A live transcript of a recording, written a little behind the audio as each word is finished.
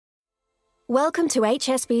Welcome to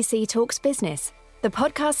HSBC Talks Business, the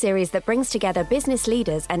podcast series that brings together business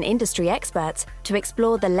leaders and industry experts to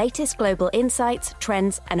explore the latest global insights,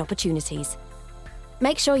 trends, and opportunities.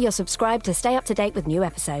 Make sure you're subscribed to stay up to date with new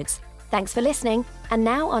episodes. Thanks for listening, and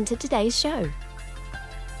now on to today's show.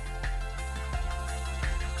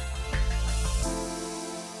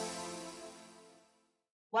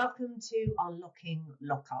 Welcome to Unlocking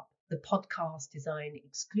Lockup, the podcast designed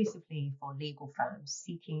exclusively for legal firms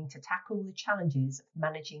seeking to tackle the challenges of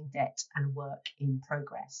managing debt and work in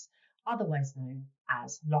progress, otherwise known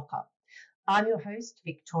as lockup. I'm your host,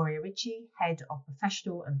 Victoria Ritchie, Head of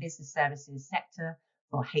Professional and Business Services Sector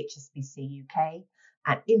for HSBC UK.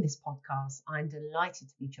 And in this podcast, I'm delighted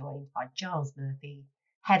to be joined by Giles Murphy,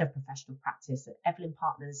 Head of Professional Practice at Evelyn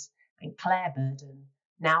Partners, and Claire Burden,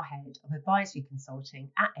 now Head of Advisory Consulting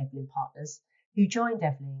at Evelyn Partners, who joined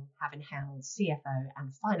Evelyn having held CFO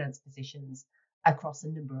and finance positions across a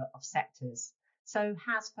number of sectors, so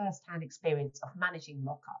has first-hand experience of managing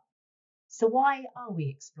lockup. So why are we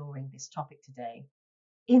exploring this topic today?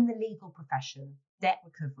 In the legal profession, debt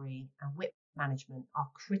recovery and WIP management are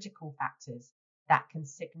critical factors that can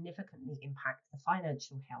significantly impact the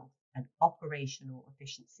financial health and operational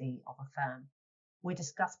efficiency of a firm. We'll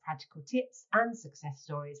discuss practical tips and success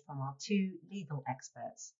stories from our two legal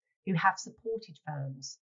experts who have supported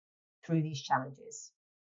firms through these challenges.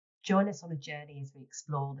 Join us on a journey as we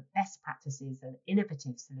explore the best practices and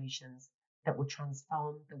innovative solutions that will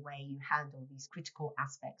transform the way you handle these critical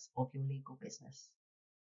aspects of your legal business.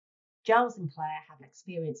 Giles and Claire have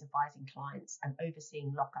experience advising clients and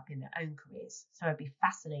overseeing lockup in their own careers, so it'd be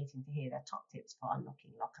fascinating to hear their top tips for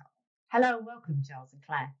unlocking lockup. Hello and welcome, Giles and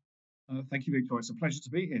Claire. Thank you, Victoria. It's a pleasure to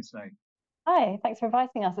be here today. Hi, thanks for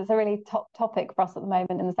inviting us. It's a really top topic for us at the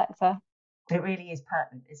moment in the sector. It really is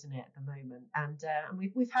pertinent, isn't it, at the moment? And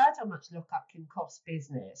we've heard how much lockup can cost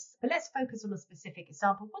business. But let's focus on a specific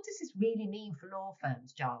example. What does this really mean for law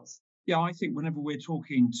firms, Giles? Yeah, I think whenever we're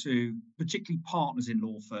talking to particularly partners in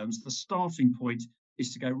law firms, the starting point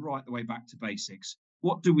is to go right the way back to basics.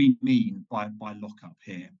 What do we mean by lockup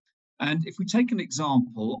here? And if we take an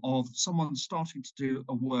example of someone starting to do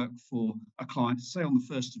a work for a client, say on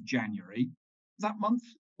the 1st of January, that month,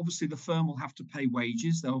 obviously the firm will have to pay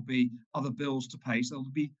wages, there'll be other bills to pay, so there'll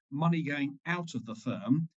be money going out of the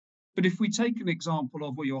firm. But if we take an example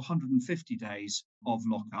of your 150 days of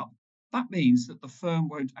lockup, that means that the firm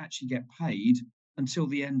won't actually get paid until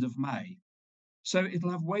the end of May. So it'll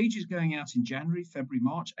have wages going out in January, February,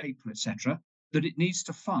 March, April, etc., that it needs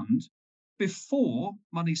to fund before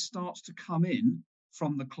money starts to come in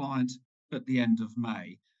from the client at the end of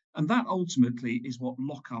May. And that ultimately is what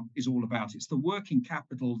lockup is all about. It's the working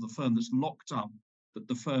capital of the firm that's locked up that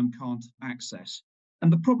the firm can't access.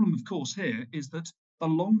 And the problem, of course, here is that the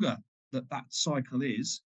longer that cycle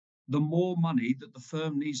is, the more money that the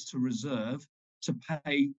firm needs to reserve to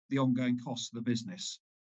pay the ongoing costs of the business.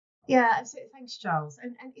 Yeah, so thanks, Giles.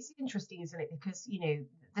 And it's interesting, isn't it? Because,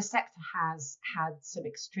 the sector has had some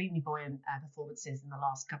extremely buoyant performances in the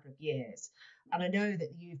last couple of years. And I know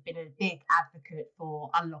that you've been a big advocate for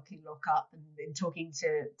unlocking lockup and in talking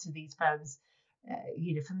to these firms,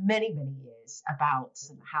 for many, many years about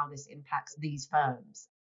how this impacts these firms.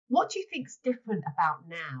 What do you think's different about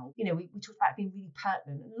now? We talked about it being really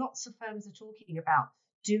pertinent, and lots of firms are talking about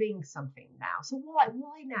doing something now. So why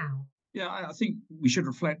now? Yeah, I think we should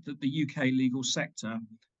reflect that the UK legal sector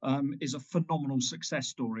is a phenomenal success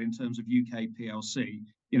story in terms of UK PLC.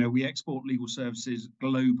 We export legal services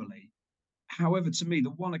globally. However, to me, the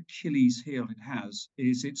one Achilles heel it has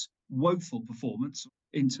is its woeful performance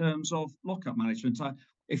in terms of lockup management.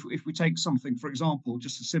 If we take something, for example,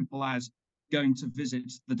 just as simple as going to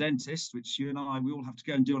visit the dentist, which you and we all have to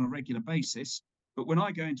go and do on a regular basis. But when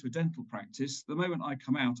I go into a dental practice, the moment I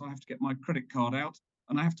come out, I have to get my credit card out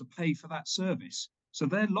and I have to pay for that service. So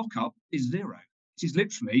their lockup is zero. It is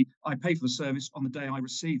literally, I pay for the service on the day I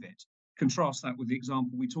receive it. Contrast that with the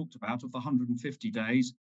example we talked about of the 150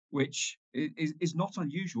 days, which is not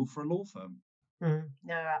unusual for a law firm.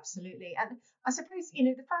 No, absolutely. And I suppose,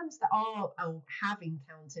 the firms that have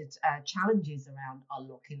encountered challenges around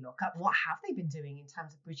unlocking lockup, what have they been doing in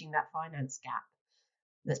terms of bridging that finance gap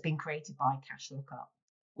that's been created by cash lockup?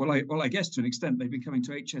 Well, I guess to an extent they've been coming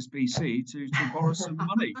to HSBC to borrow some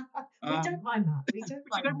money. We don't mind that. We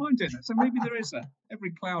don't mind doing that. So maybe there is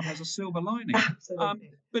every cloud has a silver lining.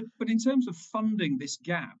 Absolutely. But in terms of funding this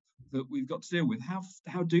gap that we've got to deal with,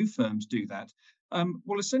 how do firms do that?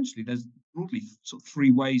 Well, essentially, there's broadly sort of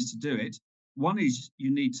three ways to do it. One is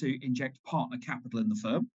you need to inject partner capital in the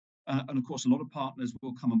firm. And of course, a lot of partners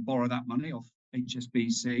will come and borrow that money off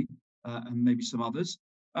HSBC and maybe some others.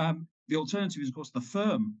 The alternative is, of course, the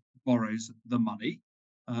firm borrows the money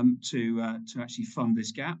to actually fund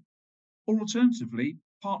this gap, or alternatively,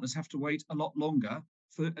 partners have to wait a lot longer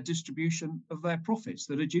for a distribution of their profits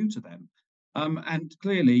that are due to them. And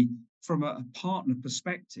clearly, from a partner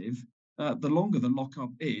perspective, the longer the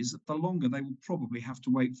lockup is, the longer they will probably have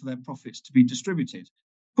to wait for their profits to be distributed.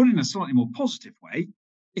 Put in a slightly more positive way,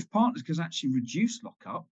 if partners can actually reduce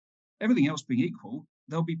lockup, everything else being equal,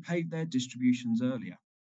 they'll be paid their distributions earlier.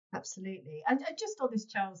 Absolutely. And just on this,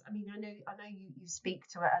 Charles, I mean, I know you speak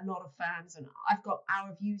to a lot of firms, and I've got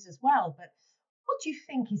our views as well, but what do you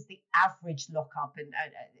think is the average lockup? And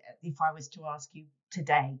if I was to ask you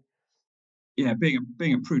today? Yeah,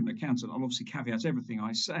 being a prudent accountant, I'll obviously caveat everything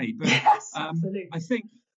I say, but Yes, absolutely. I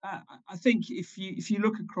think if you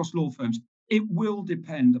look across law firms, it will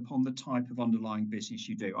depend upon the type of underlying business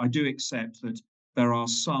you do. I do accept that there are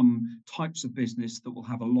some types of business that will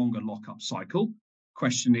have a longer lockup cycle.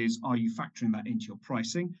 Question is, are you factoring that into your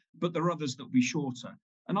pricing? But there are others that will be shorter.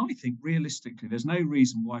 And I think realistically, there's no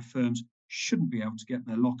reason why firms shouldn't be able to get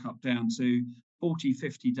their lockup down to 40,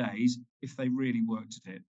 50 days if they really worked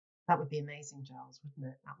at it. That would be amazing, Giles,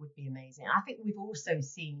 wouldn't it? That would be amazing. I think we've also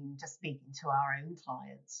seen, just speaking to our own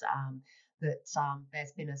clients, that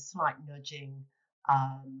there's been a slight nudging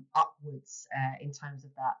upwards in terms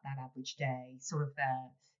of that average day, sort of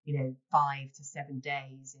 5 to 7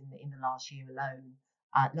 days in the last year alone.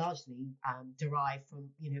 Largely derived from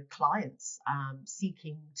clients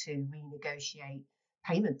seeking to renegotiate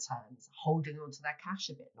payment terms, holding on to their cash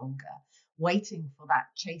a bit longer, waiting for that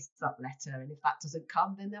chase up letter, and if that doesn't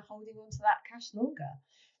come, then they're holding on to that cash longer.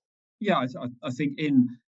 Yeah, I think in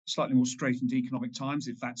slightly more straitened economic times,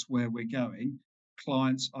 if that's where we're going,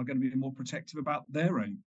 clients are going to be more protective about their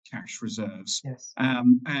own cash reserves. Yes.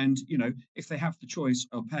 And if they have the choice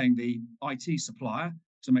of paying the IT supplier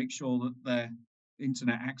to make sure that their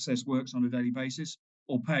internet access works on a daily basis,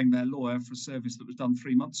 or paying their lawyer for a service that was done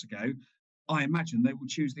 3 months ago, I imagine they will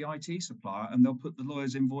choose the IT supplier and they'll put the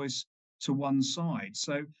lawyer's invoice to one side.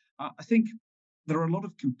 So I think there are a lot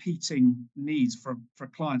of competing needs for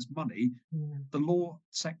clients' money. The law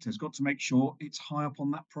sector has got to make sure it's high up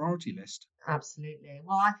on that priority list. Absolutely.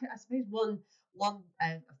 Well, I suppose one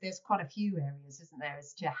there's quite a few areas, isn't there,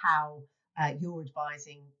 as to how you're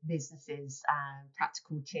advising businesses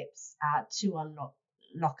practical tips to unlock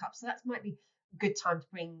lockup. So that might be a good time to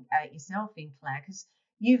bring yourself in, Claire, because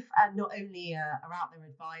you've not only are out there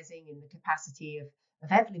advising in the capacity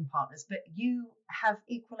of Evelyn Partners, but you have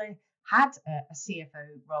equally had a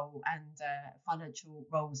CFO role and financial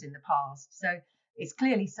roles in the past. So it's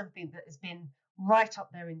clearly something that has been right up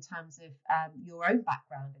there in terms of your own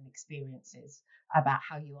background and experiences about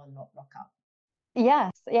how you unlock lockup.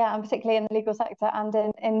 Yes, yeah, and particularly in the legal sector and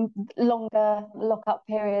in longer lockup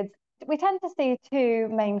periods. We tend to see two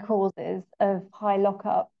main causes of high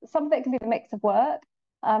lockup. Some of it can be the mix of work,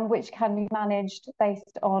 which can be managed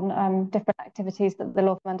based on different activities that the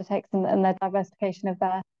law firm undertakes and their diversification of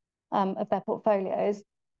their portfolios.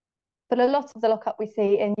 But a lot of the lockup we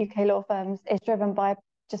see in UK law firms is driven by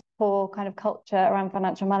just poor kind of culture around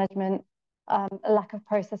financial management, a lack of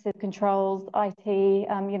processes, controls, IT,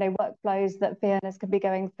 workflows that fee earners could be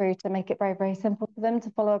going through to make it very, very simple for them to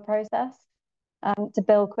follow a process, to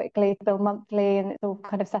bill quickly, to bill monthly, and it's all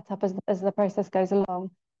kind of set up as the process goes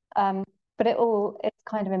along. But it's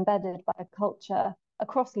kind of embedded by a culture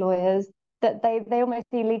across lawyers that they almost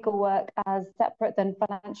see legal work as separate than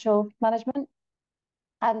financial management.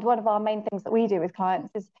 And one of our main things that we do with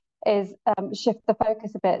clients is shift the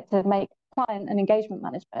focus a bit to make client and engagement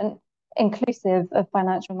management inclusive of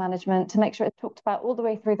financial management, to make sure it's talked about all the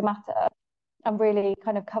way through the matter and really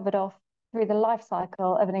kind of covered off through the life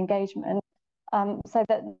cycle of an engagement, so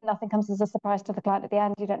that nothing comes as a surprise to the client at the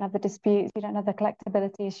end. You don't have the disputes, you don't have the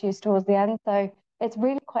collectability issues towards the end. So it's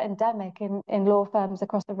really quite endemic in law firms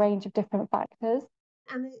across a range of different factors.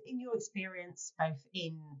 And in your experience, both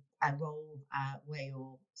in a role where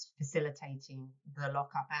you're facilitating the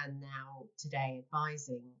lockup and now today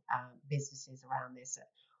advising businesses around this,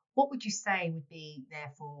 what would you say would be,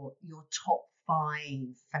 therefore, your top 5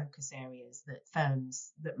 focus areas that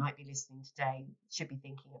firms that might be listening today should be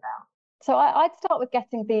thinking about? So I'd start with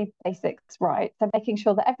getting the basics right. So making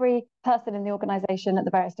sure that every person in the organisation at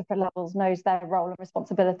the various different levels knows their role and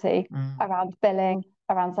responsibility around billing,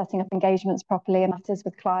 around setting up engagements properly and matters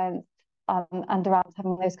with clients, and around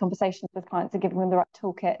having those conversations with clients and giving them the right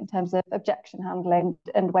toolkit in terms of objection handling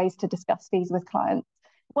and ways to discuss fees with clients.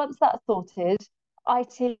 Once that's sorted,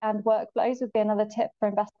 IT and workflows would be another tip for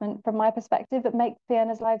investment from my perspective. It makes fee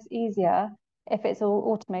earners' lives easier if it's all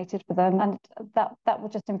automated for them, and that will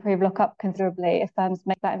just improve lockup considerably if firms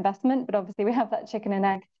make that investment. But obviously we have that chicken and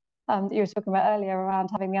egg that you were talking about earlier around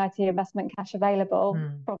having the IT investment cash available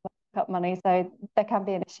from the lockup money. So there can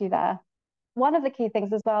be an issue there. One of the key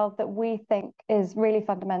things as well that we think is really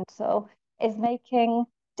fundamental is making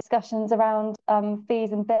discussions around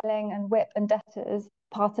fees and billing and WIP and debtors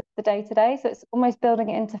part of the day-to-day. So it's almost building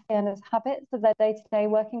it into fee earners' habits of their day-to-day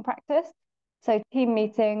working practice. So team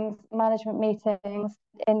meetings, management meetings,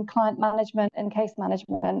 in client management and case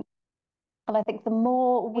management. And I think the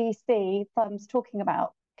more we see firms talking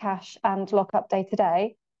about cash and lockup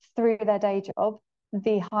day-to-day through their day job,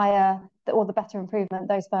 the higher or the better improvement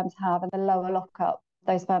those firms have and the lower lockup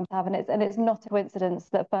those firms have. And it's not a coincidence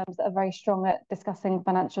that firms that are very strong at discussing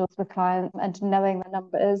financials with clients and knowing the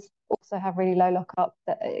numbers also have really low lockup.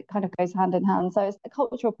 That it kind of goes hand in hand. So it's a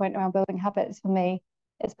cultural point around building habits for me.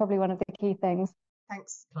 It's probably one of the key things.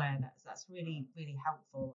 Thanks, Claire. That's really, really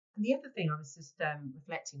helpful. And the other thing I was just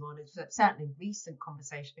reflecting on is that certainly recent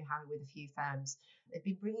conversation we're having with a few firms, they've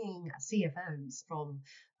been bringing CFOs from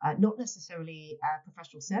not necessarily a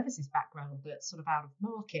professional services background, but sort of out of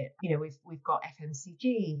market. You know, we've got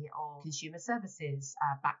FMCG or consumer services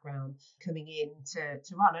background coming in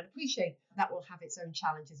to run. And I appreciate that will have its own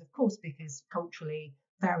challenges, of course, because culturally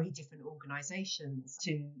very different organisations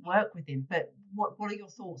to work within. But what are your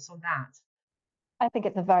thoughts on that? I think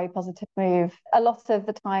it's a very positive move. A lot of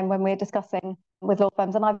the time when we're discussing with law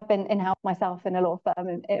firms, and I've been in-house myself in a law firm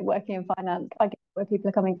and working in finance, I get where people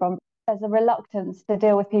are coming from. There's a reluctance to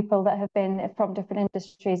deal with people that have been from different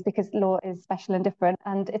industries because law is special and different,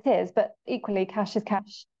 and it is, but equally cash is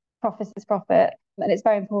cash, profit is profit. And it's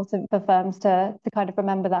very important for firms to kind of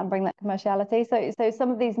remember that and bring that commerciality. So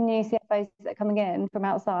some of these new CFOs that are coming in from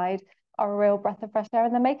outside are a real breath of fresh air,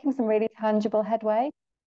 and they're making some really tangible headway.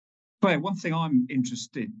 Claire, one thing I'm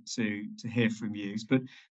interested to hear from you is, but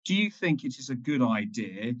do you think it is a good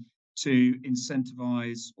idea to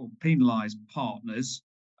incentivise or penalise partners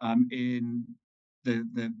in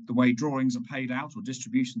the way drawings are paid out or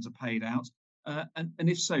distributions are paid out? And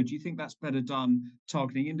if so, do you think that's better done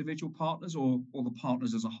targeting individual partners or the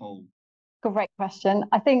partners as a whole? Great question.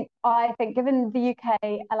 I think given the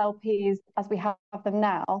UK LLPs as we have them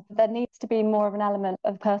now, there needs to be more of an element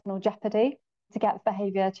of personal jeopardy to get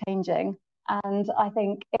behaviour changing. And I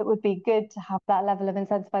think it would be good to have that level of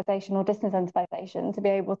incentivization or disincentivization to be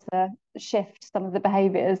able to shift some of the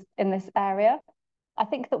behaviours in this area. I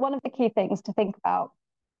think that one of the key things to think about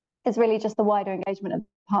is really just the wider engagement of the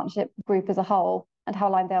partnership group as a whole and how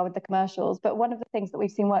aligned they are with the commercials. But one of the things that we've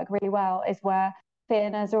seen work really well is where fee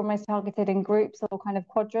earners are almost targeted in groups or kind of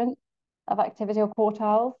quadrants of activity or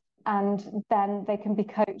quartiles, and then they can be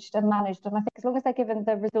coached and managed. And I think as long as they're given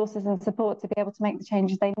the resources and support to be able to make the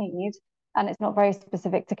changes they need, and it's not very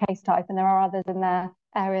specific to case type, and there are others in their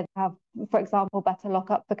area that have, for example, better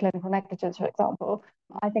lockup for clinical negligence, for example,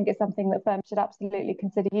 I think it's something that firms should absolutely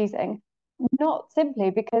consider using. Not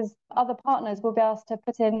simply because other partners will be asked to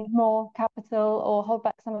put in more capital or hold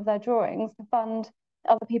back some of their drawings to fund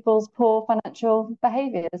other people's poor financial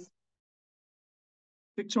behaviours.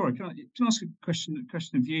 Victoria, can I ask a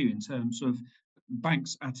question of you in terms of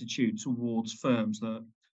banks' attitude towards firms that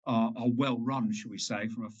are well run, shall we say,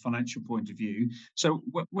 from a financial point of view? So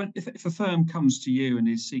if a firm comes to you and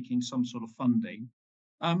is seeking some sort of funding,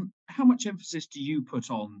 how much emphasis do you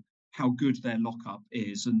put on how good their lockup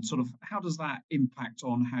is, and sort of how does that impact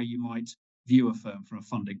on how you might view a firm from a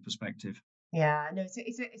funding perspective? Yeah, no,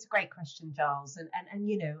 it's a great question, Giles, and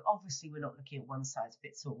you know, obviously we're not looking at one size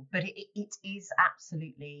fits all, but it is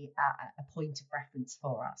absolutely a point of reference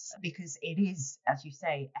for us because it is, as you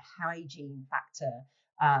say, a hygiene factor,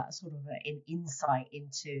 sort of an insight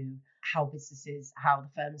into how the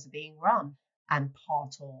firms are being run, and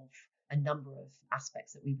part of a number of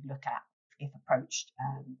aspects that we would look at if approached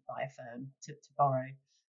by a firm to borrow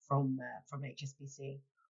from HSBC.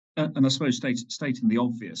 And I suppose stating the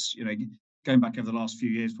obvious, you know, going back over the last few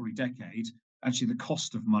years, probably decade, actually the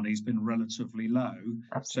cost of money has been relatively low.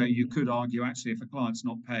 Absolutely. So you could argue, actually, if a client's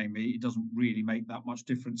not paying me, it doesn't really make that much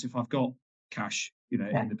difference if I've got cash, you know,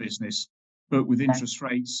 in the business. But with interest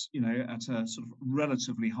rates, you know, at a sort of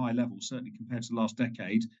relatively high level, certainly compared to the last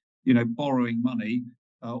decade, you know, borrowing money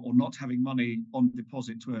or not having money on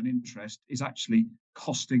deposit to earn interest is actually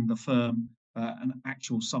costing the firm an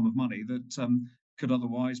actual sum of money that could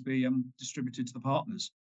otherwise be distributed to the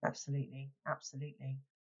partners. Absolutely.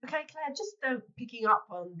 Okay, Claire, just picking up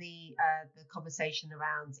on the conversation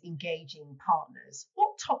around engaging partners,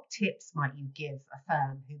 what top tips might you give a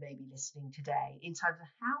firm who may be listening today in terms of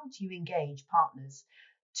how do you engage partners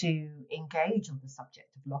to engage on the subject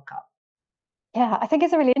of lockup? Yeah, I think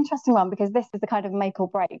it's a really interesting one because this is the kind of make or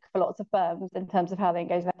break for lots of firms in terms of how they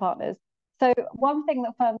engage their partners. So one thing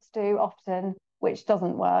that firms do often which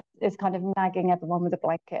doesn't work, is kind of nagging everyone with a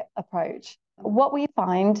blanket approach. What we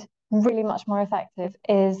find really much more effective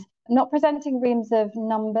is not presenting reams of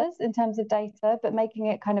numbers in terms of data, but making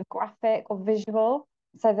it kind of graphic or visual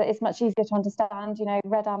so that it's much easier to understand,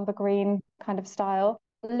 red, amber, green kind of style.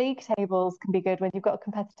 League tables can be good when you've got a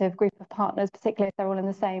competitive group of partners, particularly if they're all in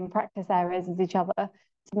the same practice areas as each other,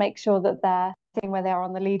 to make sure that they're seeing where they are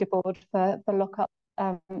on the leaderboard for lockup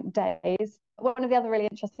days. One of the other really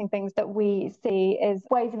interesting things that we see is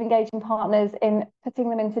ways of engaging partners in putting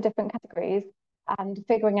them into different categories and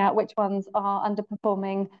figuring out which ones are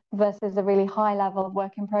underperforming versus a really high level of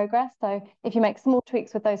work in progress. So if you make small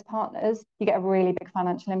tweaks with those partners, you get a really big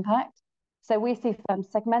financial impact. So we see firms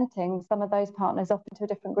segmenting some of those partners off into a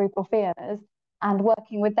different group or fee earners and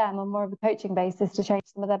working with them on more of a coaching basis to change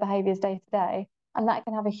some of their behaviours day to day. And that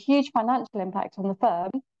can have a huge financial impact on the firm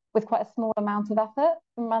with quite a small amount of effort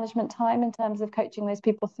and management time in terms of coaching those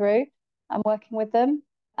people through and working with them.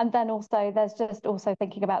 And then also there's just also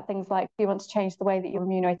thinking about things like, do you want to change the way that you're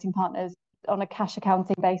remunerating partners on a cash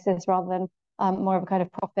accounting basis rather than more of a kind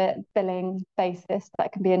of profit billing basis?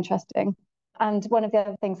 That can be interesting. And one of the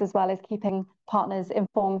other things as well is keeping partners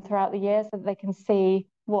informed throughout the year so that they can see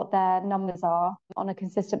what their numbers are on a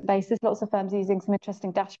consistent basis. Lots of firms are using some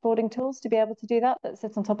interesting dashboarding tools to be able to do that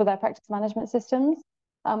sits on top of their practice management systems,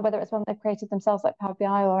 whether it's one they've created themselves like Power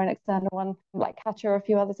BI or an external one like Catcher or a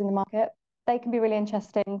few others in the market. They can be really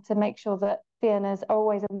interesting to make sure that fee earners are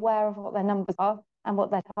always aware of what their numbers are and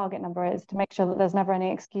what their target number is, to make sure that there's never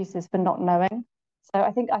any excuses for not knowing. So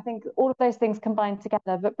I think all of those things combined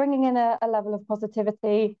together, but bringing in a level of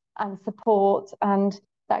positivity and support and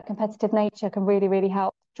that competitive nature can really, really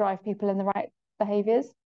help drive people in the right behaviours.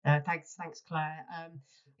 Thanks, Claire.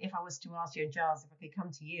 If I was to ask you, and Giles, if I could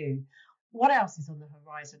come to you, what else is on the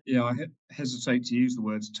horizon? Yeah, I hesitate to use the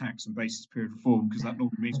words tax and basis period reform because that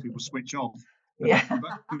normally means people switch off.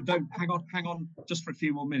 But don't hang on just for a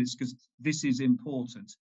few more minutes because this is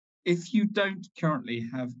important. If you don't currently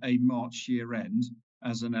have a March year end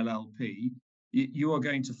as an LLP, you are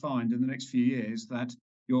going to find in the next few years that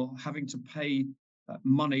you're having to pay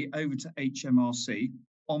money over to HMRC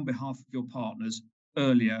on behalf of your partners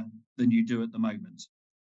earlier than you do at the moment.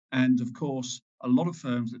 And of course, a lot of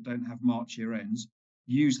firms that don't have March year ends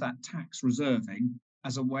use that tax reserving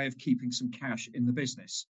as a way of keeping some cash in the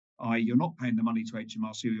business. You're not paying the money to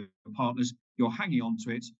HMRC or your partners, you're hanging on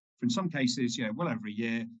to it for in some cases, well over a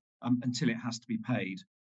year until it has to be paid.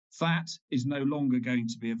 That is no longer going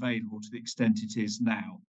to be available to the extent it is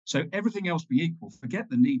now. So everything else being equal, forget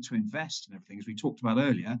the need to invest in everything, as we talked about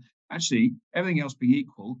earlier. Actually, everything else being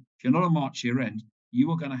equal, if you're not on March year end,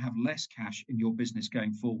 you are going to have less cash in your business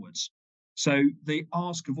going forwards. So the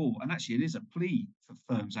ask of all, and actually it is a plea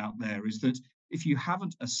for firms out there, is that if you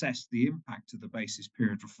haven't assessed the impact of the basis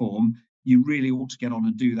period reform, you really ought to get on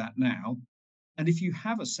and do that now. And if you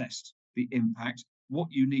have assessed the impact, what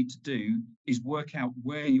you need to do is work out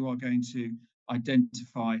where you are going to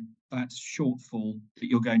identify that shortfall that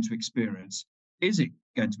you're going to experience. Is it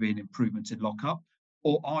going to be an improvement in lockup,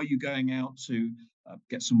 or are you going out to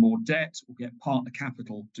get some more debt or get partner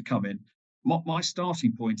capital to come in? My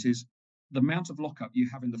starting point is the amount of lockup you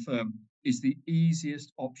have in the firm is the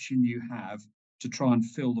easiest option you have to try and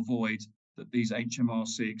fill the void that these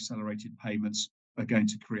HMRC accelerated payments are going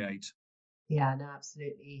to create. Yeah, no,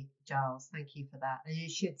 absolutely, Giles. Thank you for that. And you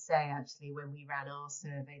should say, actually, when we ran our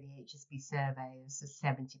survey, the HSB survey, so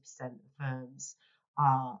 70% of firms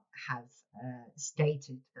have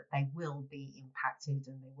stated that they will be impacted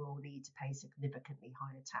and they will need to pay significantly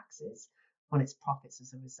higher taxes on its profits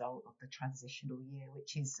as a result of the transitional year,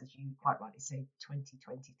 which is, as you quite rightly say,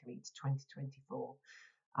 2023 to 2024.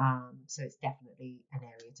 So it's definitely an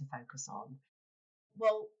area to focus on.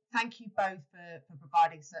 Well, thank you both for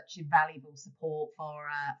providing such invaluable support for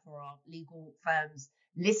our legal firms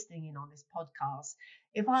listening in on this podcast.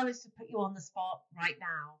 If I was to put you on the spot right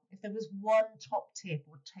now, if there was one top tip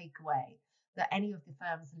or takeaway that any of the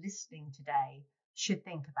firms listening today should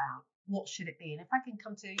think about, what should it be? And if I can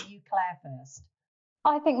come to you, Claire, first.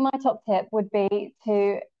 I think my top tip would be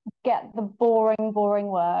to get the boring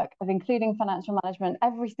work of including financial management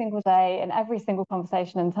every single day in every single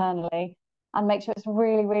conversation internally, and make sure it's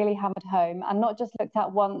really, really hammered home and not just looked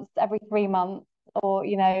at once every 3 months or,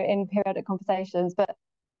 in periodic conversations, but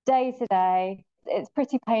day to day. It's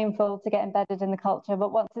pretty painful to get embedded in the culture,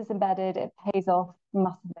 but once it's embedded, it pays off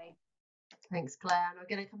massively. Thanks, Claire. And I'm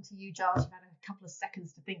going to come to you, Giles. You've had a couple of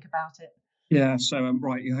seconds to think about it. Yeah, so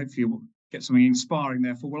right, hopefully we'll get something inspiring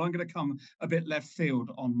there. Well, I'm going to come a bit left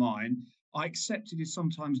field on mine. I accept it is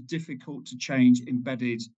sometimes difficult to change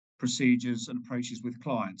embedded procedures and approaches with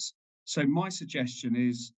clients. So my suggestion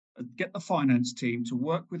is get the finance team to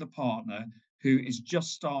work with a partner who is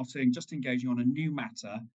just starting, just engaging on a new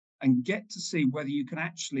matter, and get to see whether you can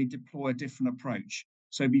actually deploy a different approach.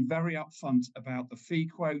 So be very upfront about the fee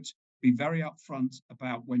quote, be very upfront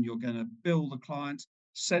about when you're going to bill the client,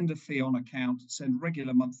 send a fee on account, send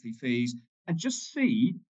regular monthly fees, and just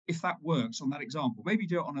see if that works on that example. Maybe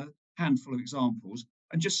do it on a handful of examples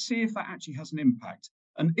and just see if that actually has an impact.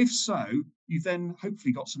 And if so, you've then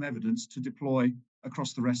hopefully got some evidence to deploy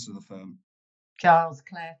across the rest of the firm. Giles,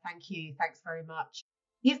 Claire, thank you. Thanks very much.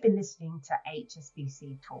 You've been listening to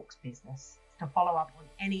HSBC Talks Business. To follow up on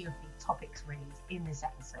any of the topics raised in this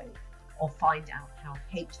episode or find out how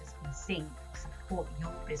HSBC support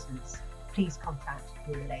your business, please contact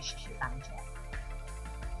your relationship manager.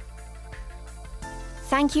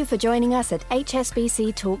 Thank you for joining us at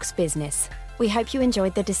HSBC Talks Business. We hope you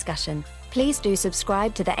enjoyed the discussion. Please do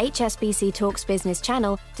subscribe to the HSBC Talks Business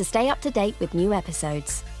channel to stay up to date with new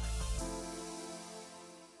episodes.